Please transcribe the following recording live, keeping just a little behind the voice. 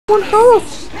One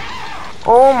health!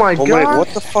 Oh my god! Oh my, what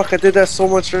the fuck? I did that so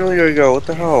much earlier ago. What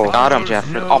the hell? Got him, Jeff.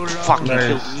 Oh, fuck, you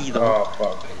killed me though. Oh,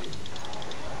 fuck.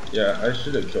 Yeah, I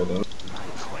should have killed him.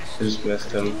 I just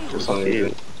missed him for some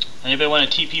reason. Anybody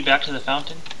want to TP back to the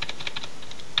fountain?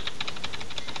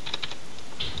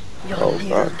 Oh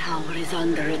god.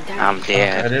 I'm I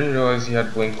dead. didn't realize he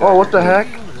had blink. Oh, what the heck?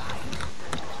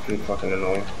 Too fucking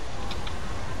annoying.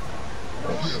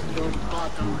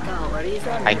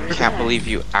 I can't believe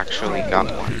you actually got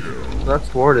one. That's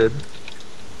thwarted.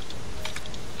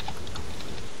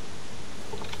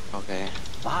 Okay.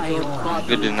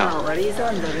 Good to know.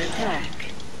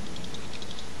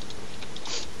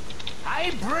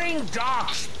 I bring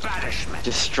dark banishment.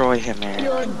 Destroy him, Eric.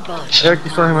 Eric,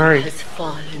 destroy him, hurry.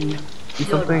 Do Your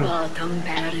something. bottom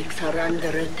barracks are under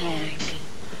attack.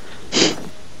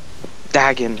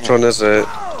 Dag him. Which one is it?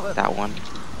 That one.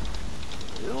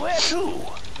 Where to?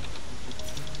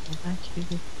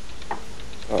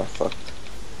 Oh fuck.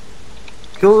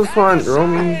 Kill this one,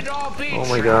 Romy. Oh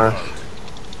my gosh.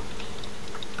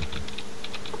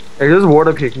 Hey, there's a ward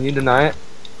up here. Can you deny it?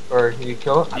 Or can you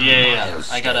kill it? Yeah.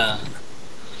 I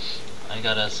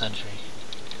got a sentry.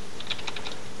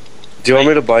 Do you want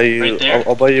me to buy you? Right there?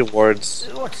 I'll buy you wards.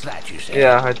 What's that you say?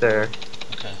 Yeah, right there.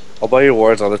 Okay. I'll buy you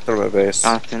wards. I'll lift them at my base.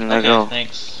 Nothing, let Okay, go.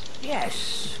 thanks.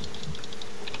 Yes.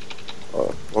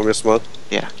 Want me to smoke?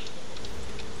 Yeah.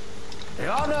 The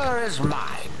honor is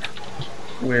mine.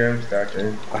 Where I'm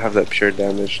stacking. I have that pure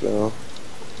damage now.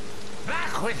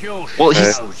 Back with you. Well, Okay.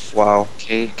 he's... Wow.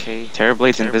 Okay.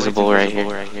 Terrorblade's invisible right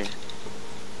here.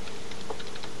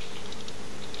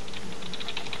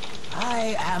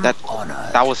 I am That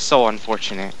honored. that was so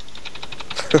unfortunate.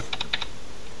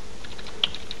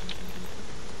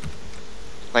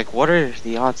 Like, what are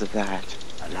the odds of that?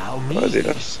 Allow me. Oh, dude.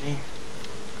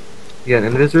 You got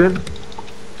an invis?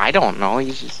 I don't know.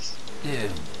 You just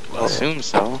Well, assume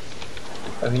so.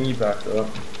 I think he backed up.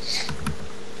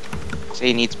 Say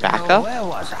he needs now, backup. where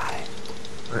was I?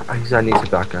 I need to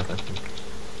back up, I think.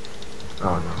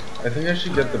 Oh no. I think I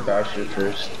should get the basher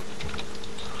first.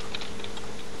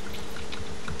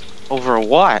 Over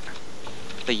what?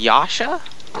 The Yasha?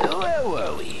 Where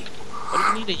were we?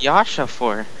 What do you need a Yasha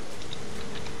for?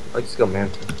 I just got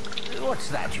Manta. What's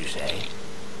that you say?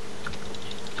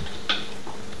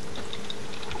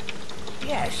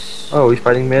 Yes. Oh, he's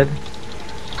fighting mid?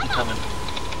 I'm coming.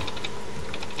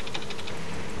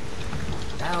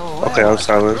 Now, where Okay, I'm was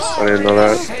silenced. I didn't know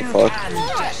that. What the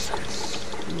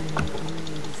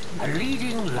fuck? a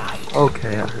leading light.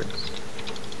 Okay, that hurts.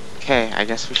 Okay, I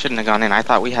guess we shouldn't have gone in. I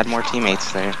thought we had more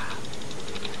teammates there.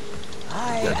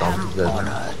 I Yeah, am Dom's dead.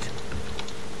 honored.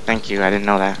 Thank you, I didn't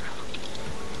know that.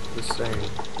 Just saying.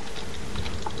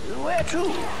 Where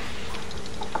to?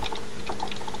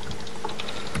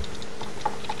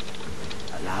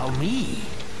 Allow me.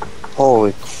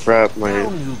 Holy crap, my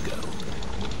Down you go.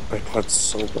 iPod's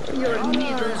so bad. Your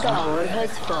middle tower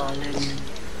has fallen.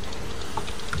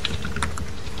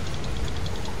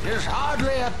 Tis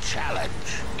hardly a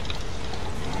challenge.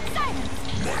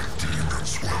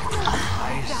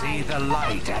 I see the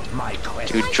light at my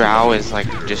quest. Dude, Drow is like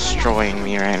destroying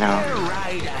me right now.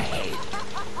 Right ahead.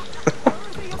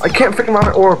 I can't figure out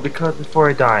my orb because before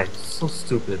I die. It's so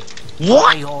stupid.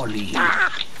 By your lead.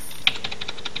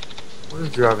 What does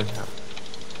Draven have?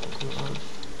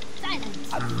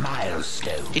 A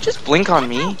milestone. Did you just blink on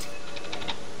me?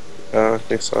 I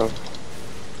think so.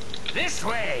 This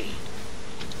way.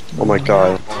 Oh my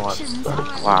god.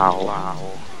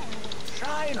 Wow.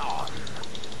 Shine on.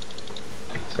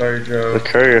 Sorry, Joe. The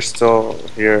courier's still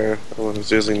here. I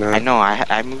was using that. I know,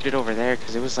 I moved it over there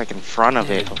because it was like in front of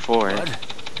it before.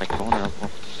 Like vulnerable.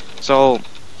 So,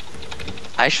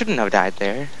 I shouldn't have died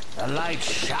there. The light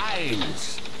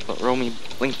shines. But Romy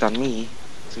blinked on me,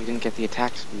 so he didn't get the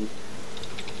attack speed.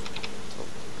 So,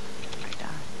 I died.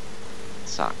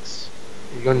 Sucks.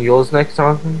 You going Yule's next,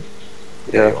 Jonathan?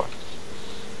 Yeah.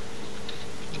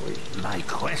 My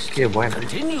quest Yeah, why not?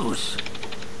 continues.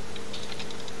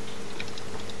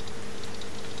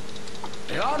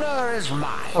 The honor is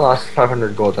mine. I lost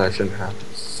 500 gold that I shouldn't have.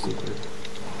 It's stupid.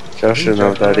 I shouldn't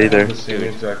have that either. The same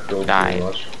exact build Died. pretty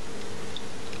much.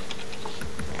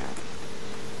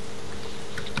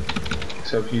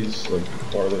 Except he's like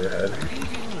farther ahead.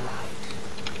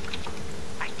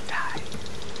 I died.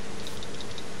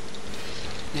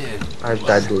 I've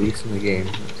died the least in the game.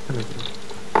 It's kind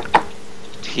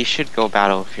of He should go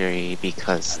Battle Fury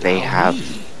because they have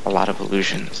a lot of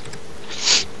illusions.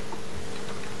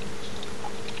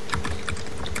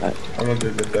 But I'm gonna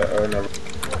do that. Oh no.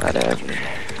 whatever.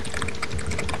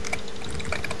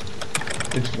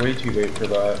 It's way too late for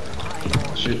that.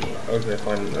 Shoot. Okay,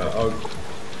 fine.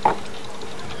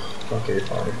 Okay,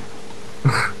 fine.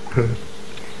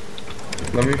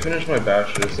 Let me finish my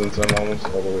basher since I'm almost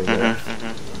all the way there.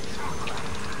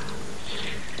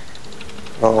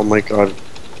 Oh my god.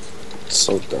 It's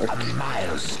so dark A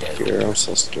milestone. here. I'm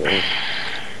so scared.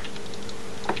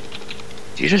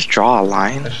 Do you just draw a I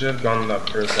line? should have gone that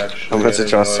first actually. I'm about to I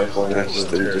draw didn't realize circle and I there was just a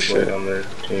didn't do Terrorblade shit. on their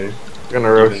team. We're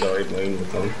gonna Even rush. though I laned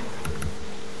with them.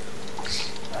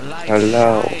 The light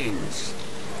Hello. shines.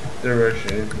 They're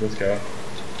rushing. Let's go.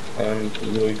 I'm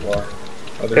really far.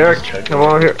 Oh, they're Eric, just checking. come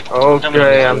over here. Okay,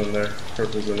 Purple's in there.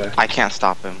 Purple's in there. I can't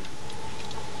stop him.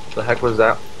 the heck was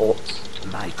that ult?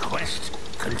 My quest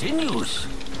continues.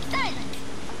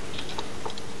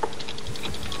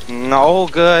 No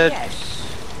good. Yes.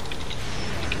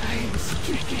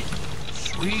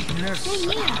 Sweetness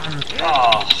and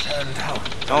Oh, turned out.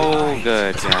 No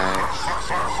good, guys.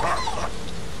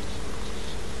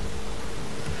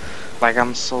 Like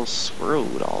I'm so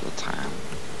screwed all the time.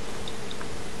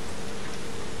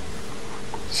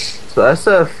 So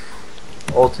SF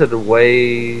ulted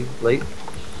way late.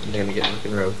 They're gonna get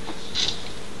fucking road.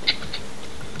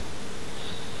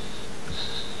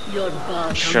 Your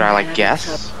bottom Should I like barracks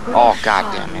guess? of Oh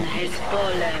god damn sun it. has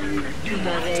fallen to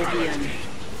the radiant.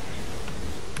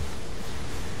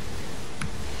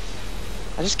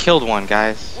 I just killed one,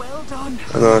 guys. Well done.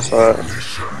 I know I saw it.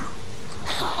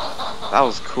 That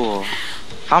was cool.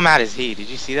 How mad is he? Did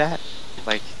you see that?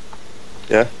 Like,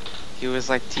 Yeah. he was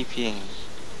like TPing.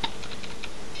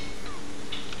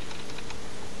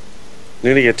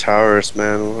 Need to get towers,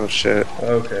 man. Oh shit.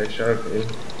 Okay, Sharpie.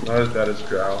 Not as bad as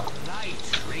Drow. Light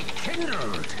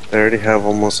rekindled. They already have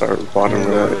almost our bottom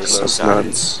right, so it's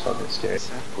nuts. Fucking scary.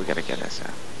 SF? We gotta get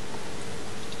SF.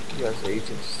 You guys are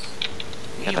agents.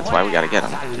 Yeah, that's why we gotta get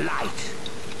him. The light.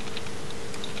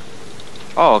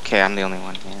 Oh, okay, I'm the only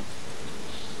one here.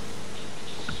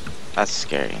 That's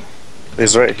scary.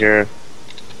 He's right here.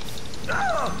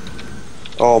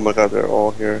 Oh my god, they're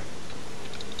all here.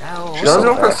 Now, You guys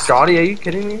go for Scotty? Are you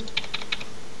kidding me?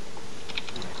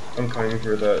 I'm coming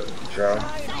for that Drow.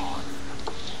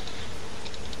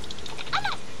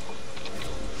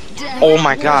 Oh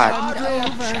my god.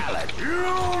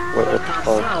 What the Top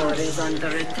fuck? tower is under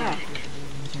attack.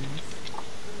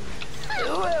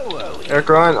 Eric,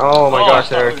 run! Oh my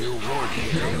gosh, Eric.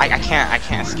 I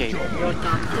can't escape. Your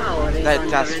top tower is That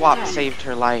under swap attack. saved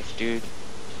her life, dude.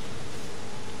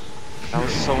 That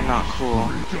was so not cool.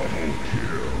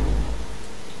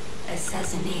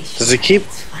 Does he keep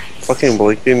fucking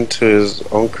blinking to his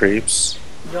own creeps?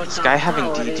 Your This top guy having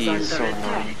tower DD is so under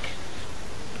attack. annoying.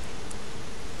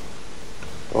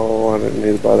 Oh, I didn't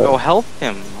need to buy Go that. help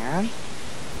him, man.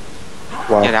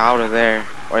 Wow. Get out of there.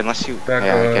 Or unless you... Back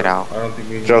Yeah, get out. I don't think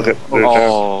we can. Joke it.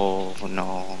 Oh,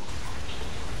 no.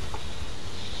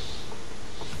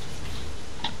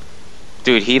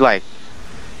 Dude, he like...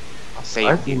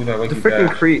 saved you. Ooh, that The lucky freaking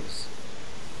dash. creeps.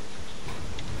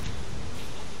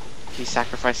 He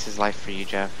sacrificed his life for you,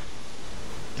 Jeff.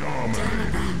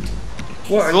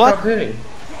 What? I What? stopped hitting.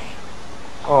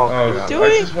 Oh, Oh, crap. I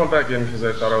doing? just went back in because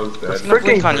I thought I was dead. It's gonna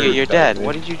blink on you, creep you're dead.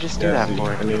 What did you just do that see, for?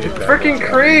 I needed that. Freaking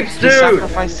creeps, He dude!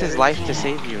 sacrificed his life to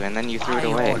save you, and then you threw it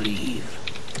away. leave.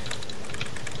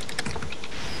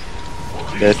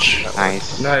 Bitch.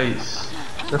 Nice. Nice.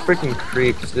 The freaking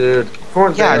creeps, dude.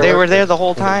 For Yeah, they were there the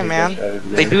whole time, man.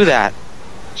 They do that.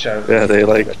 Shout Yeah, they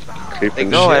like They creeping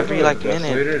go shit. every like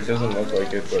minute. Later, it doesn't look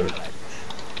like it, but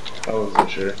I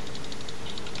wasn't sure. You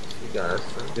guys.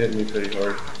 It hit me pretty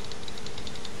hard.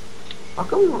 How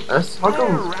come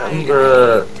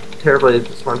the Terrorblade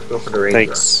just wants to go for the range?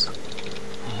 Thanks.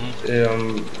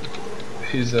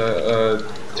 He's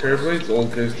Terrorblade's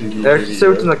old goes to Eric, just say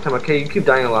what's in the time, okay? You keep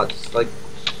dying a lot, just like,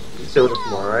 say with us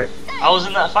more, right? I was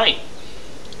in that fight.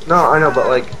 No, I know, but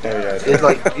like, Oh yeah. it's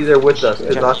like either with us,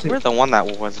 because last We're time the one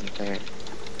that wasn't there.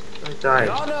 I The died.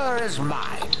 honor is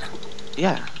mine.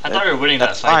 Yeah. I thought we were winning that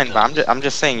That's fight. fine, but I'm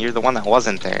just saying you're the one that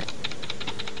wasn't there.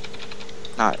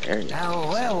 Not Ariel. Now,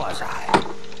 where was I?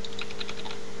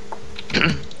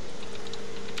 The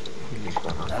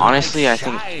Honestly, I light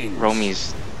think shines.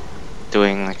 Romy's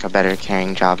doing like a better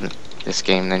carrying job this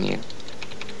game than you.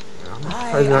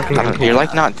 Probably not gonna continue. You're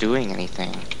like not doing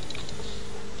anything.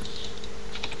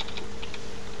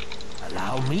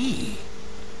 Allow me.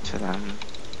 To them.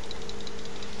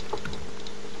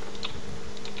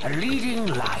 A leading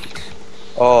light.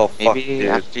 Oh, fuck, Maybe dude.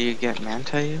 after you get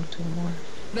Manta, you do more.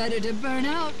 Better to burn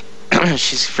out.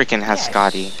 She's freaking has Yes.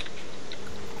 Scotty.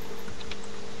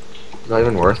 Not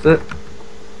even worth it?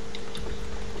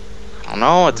 I don't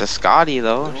know, it's a Scotty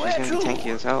though. She's Where gonna be to? tanky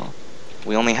as hell.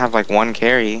 We only have like one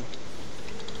carry.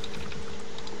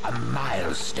 A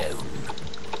milestone.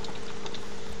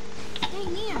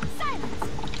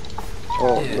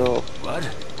 Oh no. What?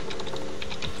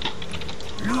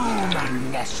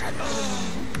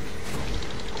 Luminescence.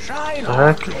 Shine The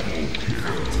on. heck?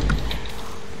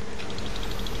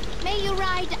 May you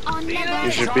ride on never.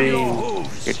 Use your On your beam.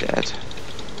 hooves. You're dead.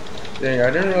 Dang,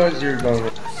 I didn't realize you were going.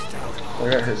 I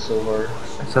got hit so hard.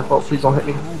 SF, oh, please don't hit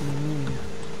me.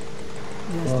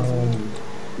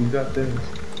 You got this.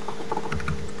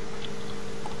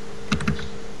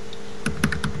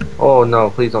 Oh no,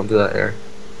 please don't do that, Air.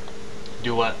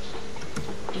 Do what?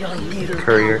 Your middle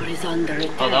Courier. tower is under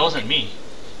attack. Oh, that wasn't me.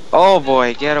 Oh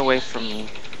boy, get away from me.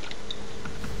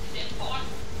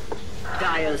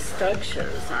 Dire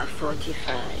structures are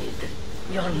fortified.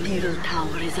 Your middle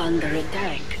tower is under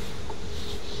attack.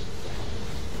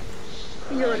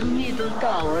 Your middle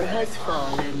tower has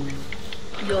fallen.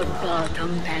 Your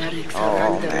bottom barracks are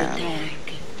Oh, under man.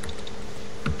 attack.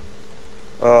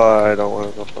 Oh, I don't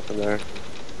want to go fucking there.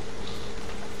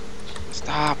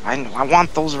 Stop, I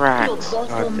want those Your racks.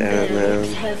 bottom damn it, barracks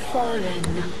man. have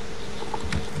fallen.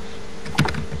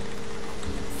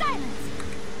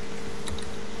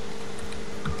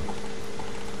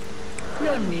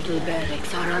 Your middle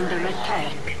barracks are under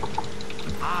attack.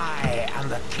 I am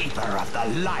the keeper of the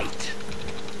light.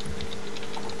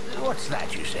 What's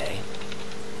that you say?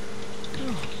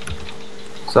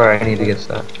 Sorry, I need to get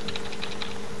that.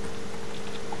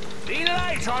 The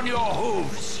light on your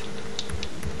hooves.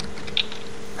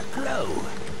 A glow.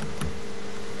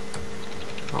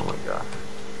 Oh my god.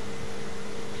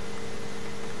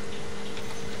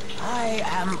 I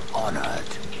am honored.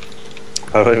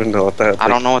 I don't even know what that. I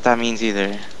don't know what that means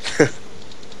either.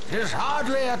 Tis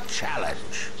hardly a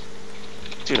challenge.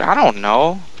 Dude, I don't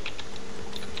know.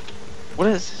 What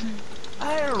is...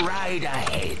 I'll ride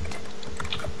ahead.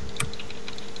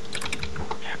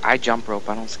 I jump rope,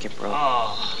 I don't skip rope.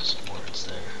 Oh, sports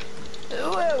there.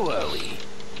 Where were we?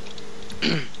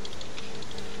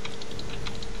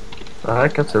 The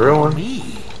heck, that's a real one.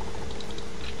 Me.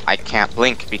 I can't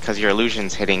blink because your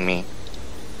illusion's hitting me.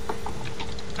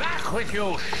 Back with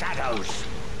you, shadows.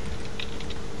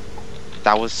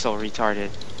 That was so retarded.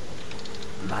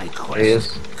 My It quest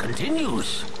is.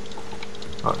 continues.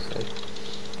 Oh, sick.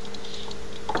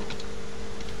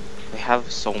 They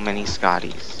have so many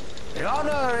Scotties. The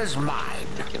honor is mine.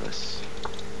 Ridiculous.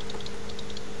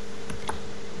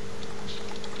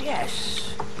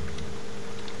 Yes.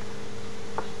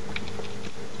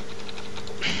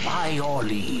 By your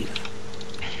leave.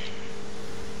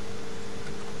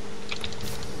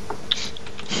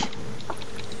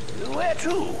 Where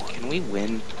to? Can we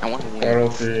win? I want to win. Battle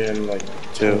 3 and like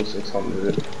Two.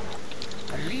 600.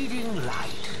 A leading light.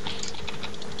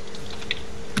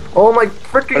 Oh my What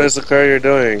freaking! is the courier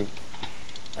doing?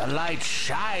 The light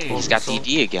shines. He's got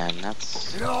DD again.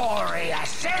 That's...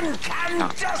 Glorious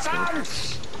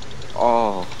incandescence.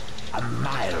 Oh. A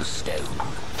milestone.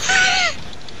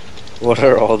 What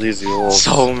are all these yules?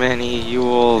 So many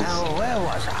Yules. Now, where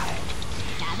was I?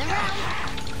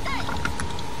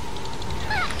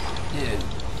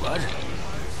 What?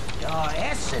 Your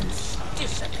essence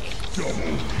dissipates.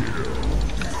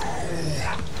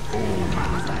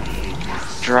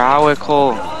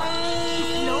 Drowical.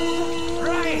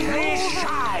 Brightly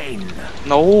shine.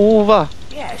 Nova.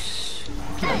 Yes.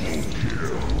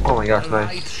 Oh my gosh, The light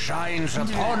nice. shines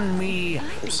upon me.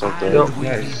 I'm so and dead. we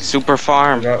Nice. Super I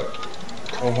farm. got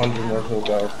 1200 more kill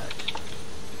guys.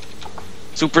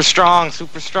 Super strong.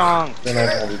 Super strong. Then I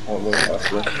probably can't live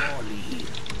faster. your leave.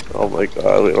 Oh my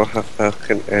god, we don't have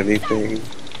fucking anything.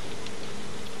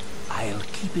 I'll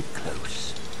keep it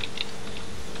close.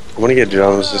 I'm gonna get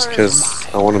drums just because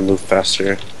I want to move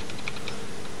faster.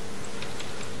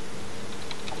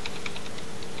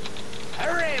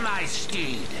 Hurry, my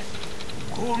steed.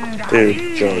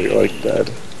 Dude, Joe, you're like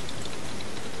dead.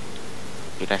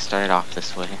 Dude, I started off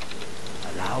this way.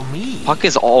 Allow me. Puck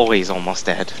is always almost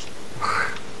dead.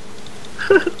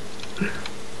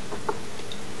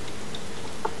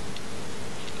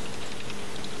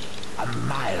 A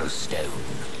milestone.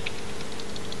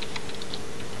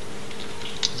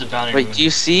 It's a bounty Wait, rune. do you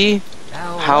see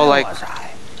Now, How, where like- was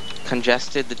I?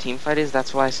 congested the team fight is?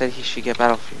 That's why I said he should get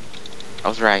Battlefield. I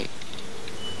was right.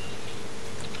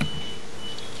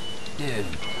 Dude,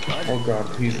 Oh god,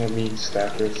 please let me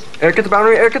stack this. Eric, get the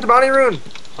bounty! Eric, get the bounty rune!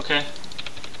 Okay.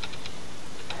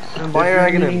 And buy your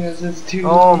Aghanim. Is this too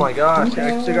Oh my gosh,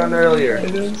 I actually got it earlier.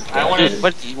 I wanted. Dude,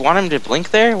 what? You want him to blink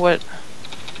there? What?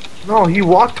 No, he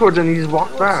walked towards it and he just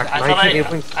walked back. I And thought can't even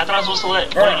blink. I was supposed to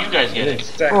let one of you guys get it.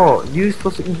 Stack. Oh, you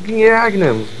supposed to get your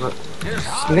Aghanims. there's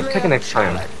hardly Take it a next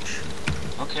time. challenge.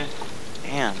 Okay.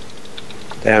 Damn.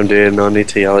 Damn, dude, no need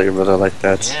to yell at your brother like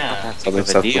that. Yeah. That's Something a big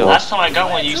deal. acceptable. Last time I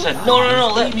got one, you said, no,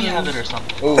 let me have it or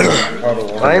something. Oh, caught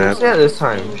a one. I didn't say it this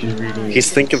time. She's reading He's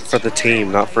it. thinking for the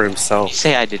team, not for You himself.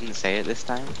 say I didn't say it this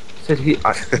time? Said he.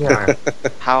 Yeah.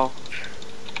 How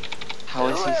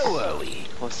is he Where were we?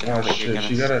 supposed to know Oh that you're shit, gonna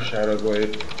she got a shadow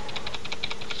blade.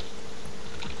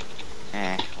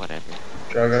 whatever.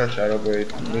 I got a shadow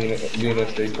blade.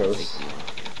 Luna, stay close.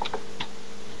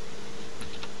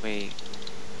 Wait.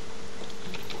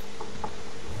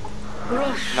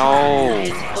 Rosh No.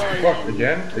 Fuck,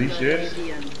 again? Are you serious?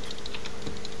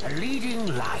 A leading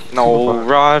light. No,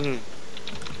 run!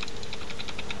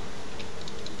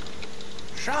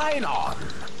 Shine on.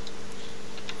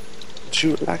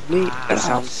 Shoot like me. That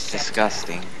sounds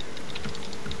disgusting.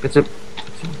 It's a.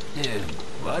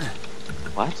 What?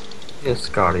 What? Yes,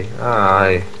 Scotty.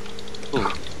 Aye. Ooh,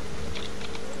 a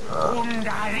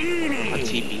Kundalini.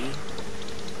 TB?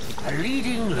 A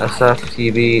leading light.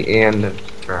 SFTB and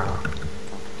Drow.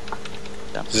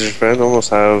 Does your friend almost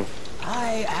have...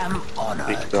 I am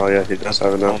honored. Oh yeah, he does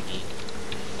have enough. Romy.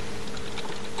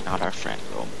 Not our friend,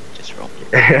 Romy. Just Romy.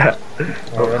 Yeah.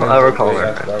 I recall Wait,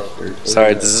 that. that's Battlefield.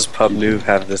 Sorry, does this pub noob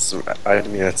have this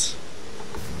item yet?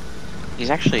 He's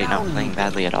actually not playing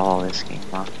badly at all this game,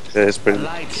 huh? Yeah, it's pretty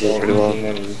well.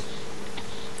 Yeah,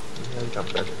 we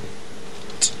got better.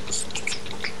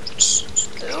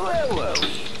 Where were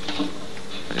we?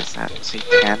 What is that?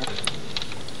 Satanic?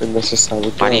 And that's just how it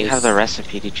goes. Why do you have the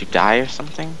recipe? Did you die or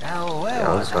something? Now where Yeah,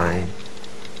 I was was dying.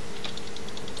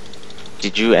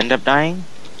 Did you end up dying?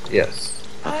 Yes.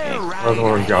 Okay. I was the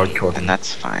one who Drow killed And him.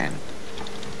 that's fine.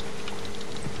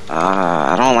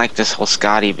 I don't like this whole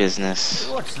Scotty business.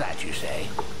 What's that you say?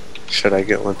 Should I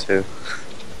get one too?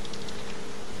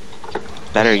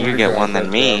 Better you get one than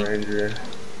me.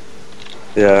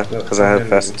 Yeah, because I have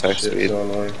fast attack speed. So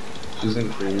annoying. She's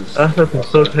in freeze. SF is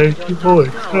so tanky. Holy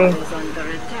Tower crap. is under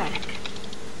attack.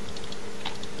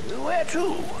 Where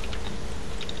to?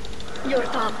 Your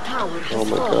top tower has Oh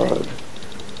my fallen. god.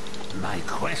 My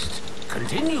quest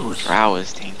continues. Drow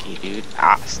is tanky, dude.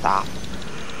 Ah, stop.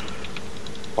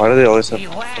 Why do they always have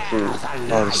Beware fucking... the Oh, light.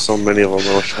 there's so many of them.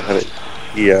 I wish I had it.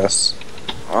 Yes.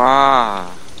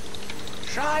 Ah.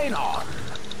 Shine on.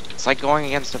 It's like going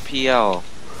against a PL.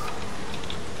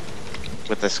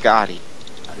 With the Scotty.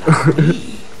 Allow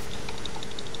me.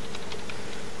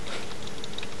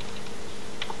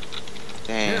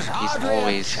 Dang, There's he's hardly a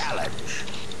always challenge.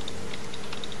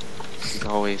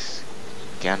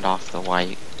 Gandalf the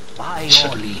White. By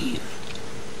your leave.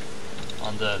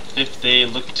 On the 5th day,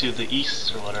 look to the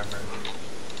east or whatever.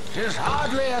 There's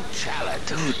hardly a challenge.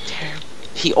 Dude,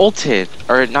 he ulted.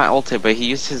 Or not ulted, but he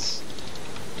used his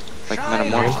like Shine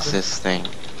metamorphosis thing.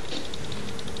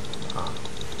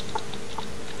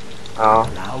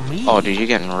 Oh. Allow me. Oh, dude, you're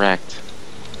getting wrecked.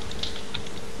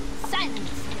 Silence.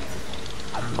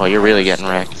 Oh, you're really getting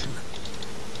wrecked.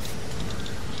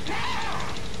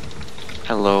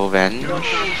 Hello, Venge. Your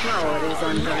top tower is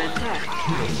under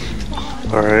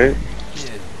attack. Alright.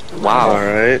 Wow.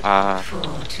 Alright. Four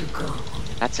to go.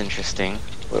 That's interesting.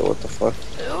 Wait, what the fuck?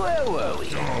 Where were we?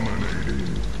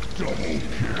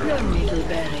 Your middle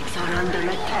barracks are under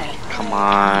attack. Come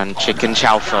on, Chicken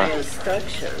Chowfa. Your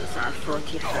structures are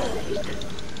fortified.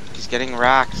 He's getting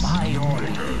racked. By your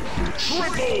leave.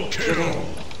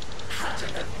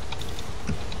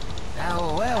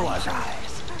 Now where was I?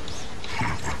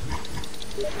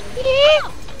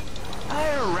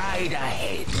 I'll ride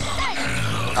ahead.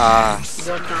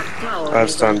 Your top tower I'm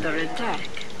is stunned. under attack.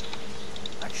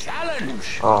 A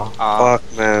challenge. Oh.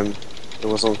 Fuck, man. It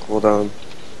was on cooldown.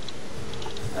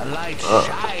 The light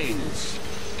shines.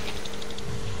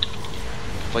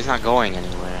 Well, he's not going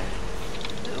anywhere.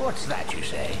 What's that you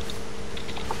say?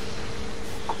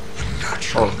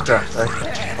 Oh crap.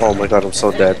 Oh my god, I'm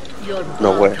so dead. Your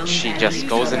No way. bottom She barracks just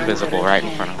goes are under invisible right in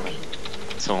attack. front of me.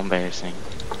 It's so embarrassing.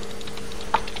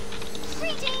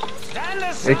 Stand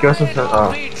aside Make yourself or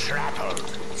oh. be trampled.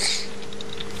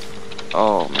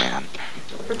 Oh man.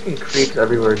 Freaking creeps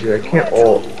everywhere, dude. I can't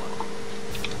ult.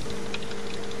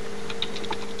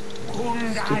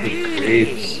 Stupid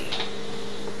creeps.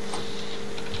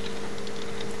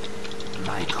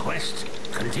 My quest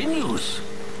continues.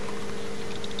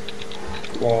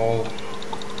 Well,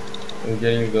 I'm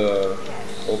getting the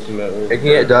ultimate. I can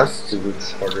get dust.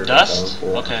 It's harder Dust? to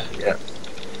down for. Okay. Yeah.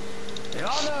 The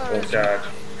honor Oh is god.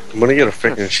 I'm gonna get a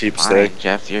freaking sheep Fine, stick.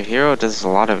 Jeff. Your hero does a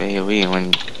lot of AoE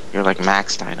when you're like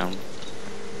maxed item.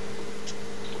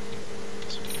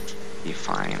 Be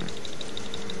fine.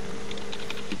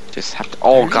 You just have to.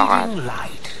 Oh god. leading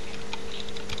light.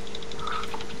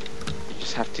 You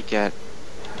just have to get.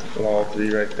 All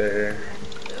three right there.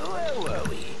 Where were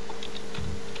we?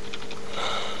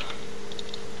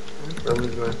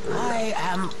 I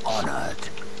am honored.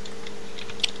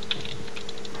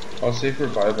 I'll save for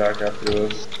buyback after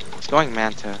this. It's going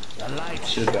Manta. The light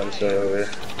Should have done so earlier.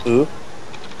 Who?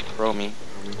 Romy.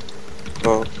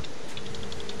 Oh.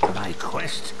 my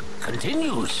quest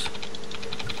continues.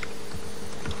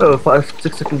 Oh,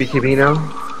 5-6 second BKB now.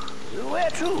 Where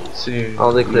to? Soon.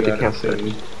 Oh, they cleared the Yeah, camp.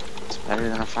 soon. It's better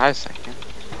than a 5 second.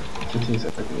 15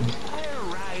 seconds.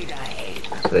 I'll ride ahead.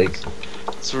 Thanks.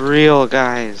 It's real,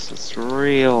 guys. It's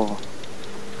real.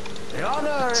 The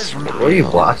honor is mine. What are you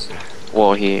blasting?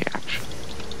 Well, he actually.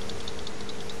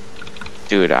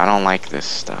 Dude, I don't like this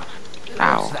stuff. What's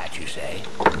Ow. that you say?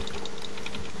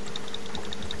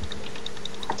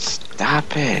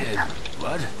 Stop it.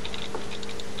 What?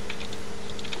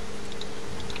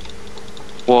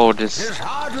 Whoa, Tis this.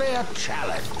 hardly a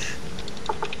challenge.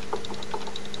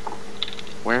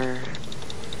 Where?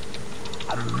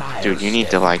 A milestone. Dude, you need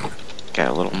to, like, get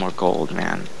a little more gold,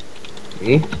 man.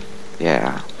 Me?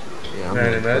 Yeah. Yeah,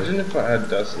 Man, imagine if I had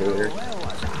Dust Layer. Where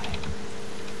was I?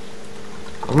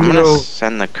 I'm gonna go.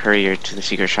 send the courier to the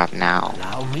secret shop now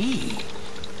Allow me.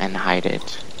 and hide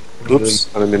it. Oops,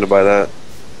 I didn't mean to buy that.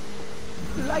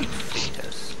 Light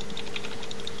feeders.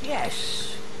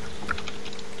 Yes.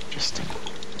 Interesting.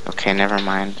 Okay, never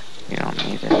mind. You don't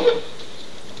need it.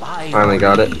 By Finally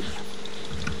got it. leave.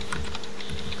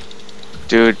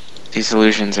 Dude, these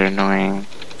illusions are annoying.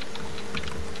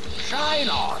 Shine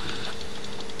on.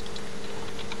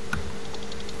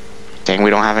 Dang, we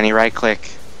don't have any right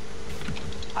click.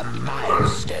 A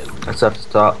milestone. That's have to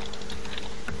stop.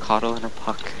 Coddle and a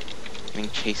puck. Getting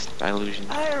chased by illusions.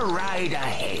 I'll ride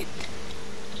ahead.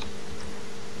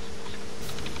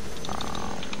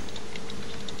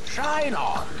 Shine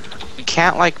on. We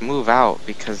can't, like, move out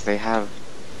because they have.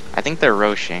 I think they're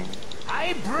roshing.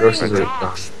 I bring Roast is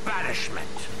dark's banishment.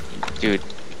 Dude,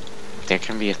 there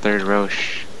can be a third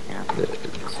rosh. Yeah.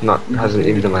 It's not, hasn't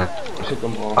even been like Took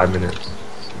them all. 5 minutes.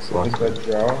 It's long. Is that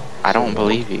draw? I don't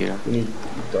believe you. We need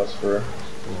Dust for.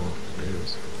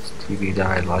 His TV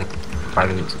died like 5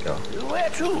 minutes ago. Where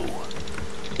to?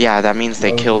 Yeah, that means they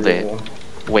That was killed the it real one.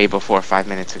 way before 5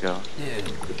 minutes ago.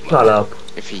 Shut up.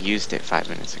 If he used it 5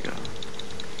 minutes ago.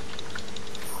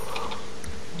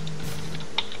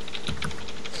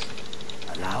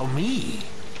 Allow me.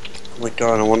 Oh my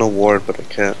god, I want a ward, but I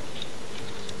can't.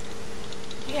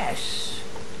 Yes.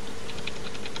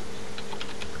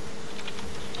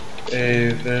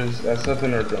 Hey, there's SF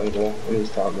in our jungle. It was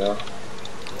top now.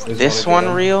 There's This again. one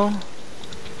real?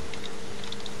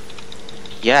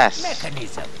 Yes.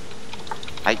 Mechanism.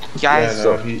 Guys, Yeah,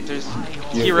 no, there's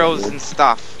he heroes has and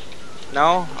stuff.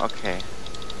 No? Okay.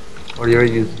 Or you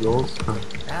already used yours? Huh.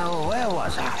 Now where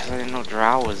was I I? didn't know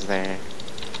Drow was there.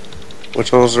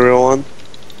 Which one was the real one?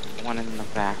 One in the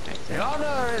back, I think. The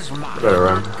honor is mine. Better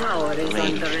run. Tower is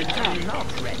Range. under attack.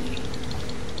 Not ready.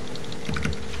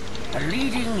 A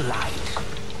leading light.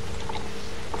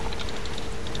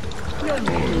 Your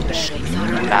middle barracks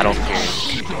are under Battlefield.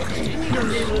 attack. Your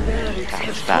middle barracks have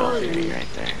That's Battlefield fallen.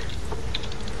 right there.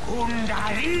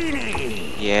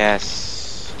 Kundalini.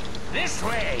 Yes. This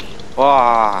way. Oh,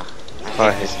 I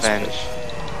I hate this bench.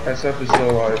 SF is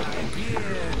still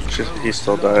alive. He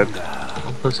still died.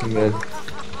 I'm pushing mid.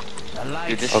 The light.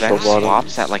 Dude, this Up the bench bottom.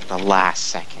 swaps at like the last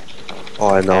second. Oh,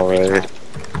 I know, Every right?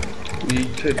 time. We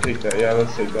could take that. Yeah,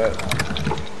 let's take that.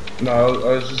 No,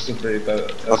 I was just afraid that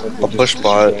SF I'll would push just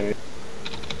bot. destroy me.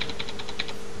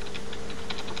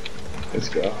 Let's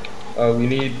go. We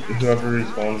need whoever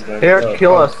respawns next. Here,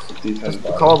 kill us. D10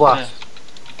 bot. Call a blast.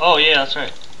 Oh yeah, that's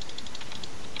right.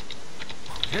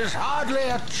 Tis hardly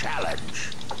a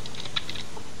challenge.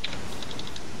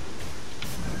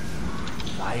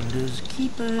 Finders,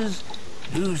 keepers,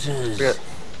 losers. Forget.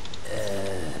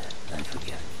 I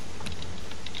forget.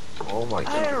 Oh my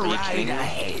god. I'll Are you ride kidding me?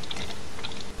 ahead.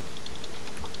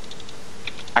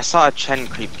 I saw a Chen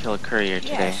creep kill a courier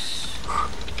today. Yes.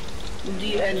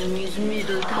 The enemy's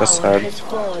middle tower That's sad. has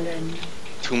fallen.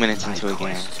 2 minutes My into a game.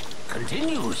 quest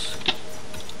continues.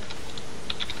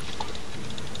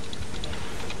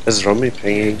 Is Rummy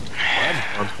pinging?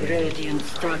 Radiant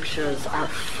structures are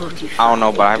fortified. I don't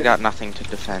know, but I've got nothing to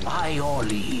defend. By your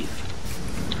leave.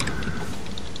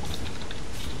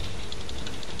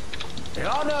 The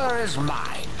honor is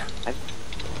mine.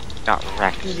 Got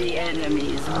wrecked. The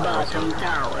enemy's bottom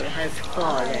tower has I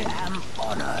fallen. am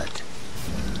honored.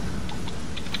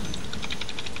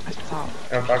 I thought.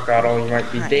 If I got all, you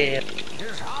might be dead.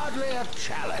 Tis hardly a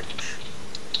challenge.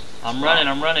 I'm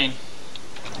running.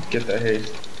 Get that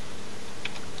haste.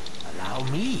 Allow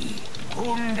me.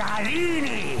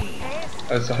 Kundalini.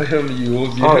 I saw him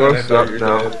use you Oh, and I roast thought up you were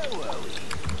now. dead.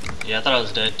 Yeah, I thought I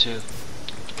was dead too.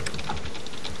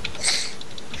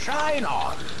 Shine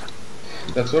on.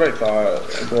 That's what I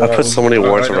thought. I put so many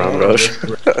wards around Roche.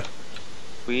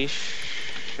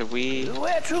 Should we?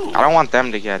 Where to? I don't want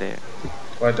them to get it.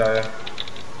 Why die?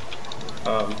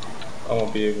 I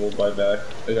won't be able to buy back.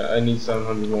 I need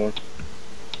 700 more.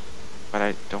 But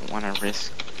I don't want to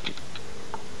risk.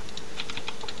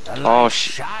 The Oh, light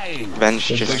shines. Bench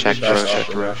Just just like checked the Roche.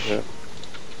 best Roche. Yeah.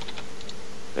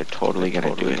 They're totally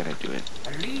gonna do it.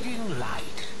 A leading light.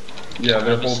 Yeah,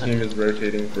 their I'm whole just- team is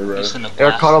rotating for Roche. Just in the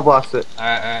Eric, blast. auto blast it.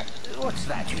 Alright. What's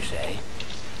that you say?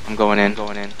 I'm going in.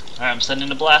 Alright, I'm sending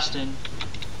the blast in.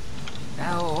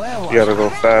 Now where was You gotta go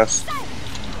fast.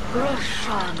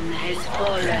 Roshan has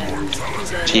fallen.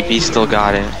 TP still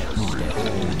got it.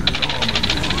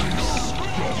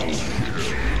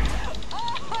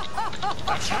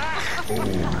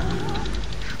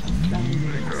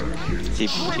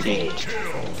 TP.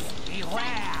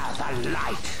 Beware the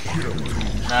light.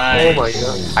 Nice. Oh my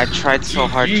god. I tried so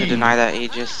hard to deny that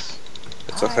Aegis.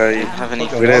 It's okay. Didn't have any.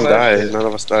 We didn't die. None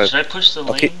of us died. Should I push the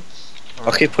I'll keep- lane?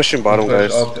 I'll keep pushing bottom,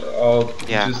 guys. I'll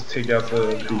Yeah. just take out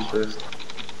the creep first.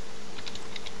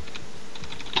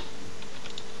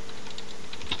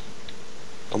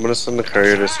 I'm gonna send the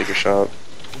courier to seek a shot.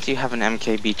 Once you have an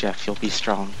MKB, Jeff, you'll be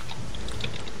strong.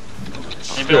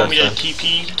 Maybe you want me to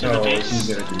TP to the No, he's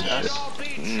base? gonna do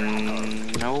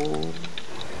Yes. No.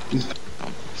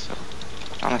 So,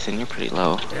 Jonathan, you're pretty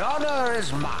low. The honor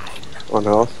is mine. On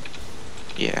health.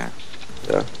 Yeah.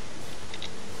 Yeah.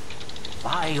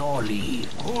 By your leave.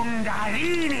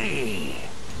 Kundalini.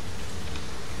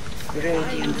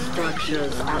 Radiant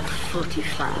structures are I'm gonna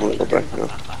fortified. go back now.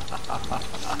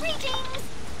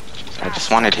 I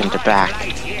just wanted him to back.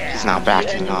 He's not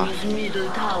backing off. Enemy's middle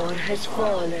tower has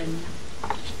fallen.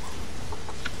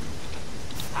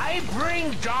 I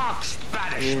bring dark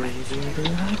banishment.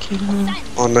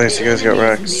 Oh, nice. You guys got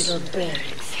Rex. Middle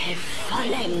barracks have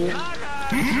fallen.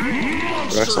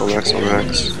 Rex on Rex on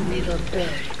Rex. Enemy's middle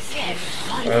barracks have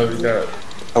fallen. Oh, we got.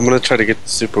 I'm gonna try to get the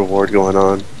super ward going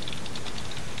on.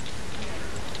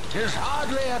 Tis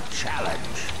hardly a challenge.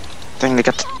 Dang, they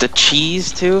got the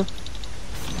cheese too?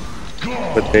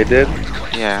 But they did?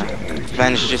 Yeah.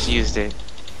 Venge just used it.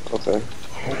 Okay.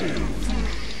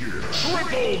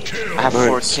 I have Nice.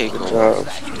 4K Good gold. job.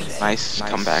 Nice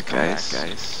comeback, guys.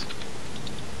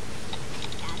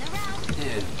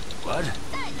 What?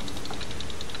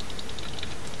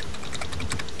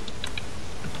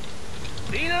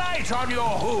 Be light on your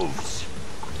hooves.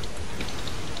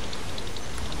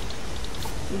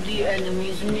 The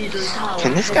enemy's middle tower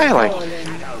Can this has guy, like- fallen.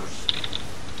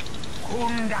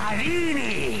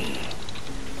 Kundalini.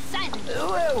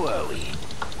 Where were we?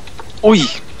 Oi!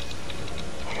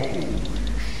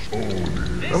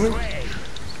 This way.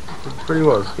 Pretty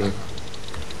well this game.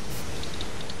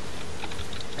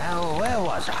 Now where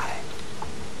was I?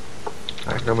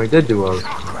 Actually, we did do well.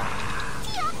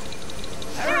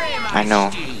 Hooray, my I know.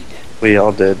 steed. We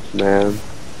all did, man.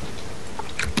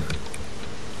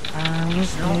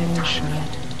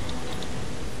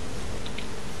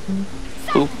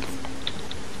 Poop.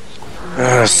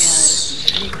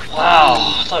 Yes. Wow,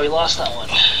 I thought we lost that one.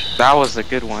 That was a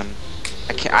good one.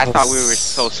 I thought we were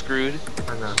so screwed.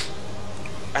 I know.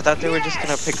 I thought they were just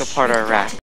gonna pick apart our rack.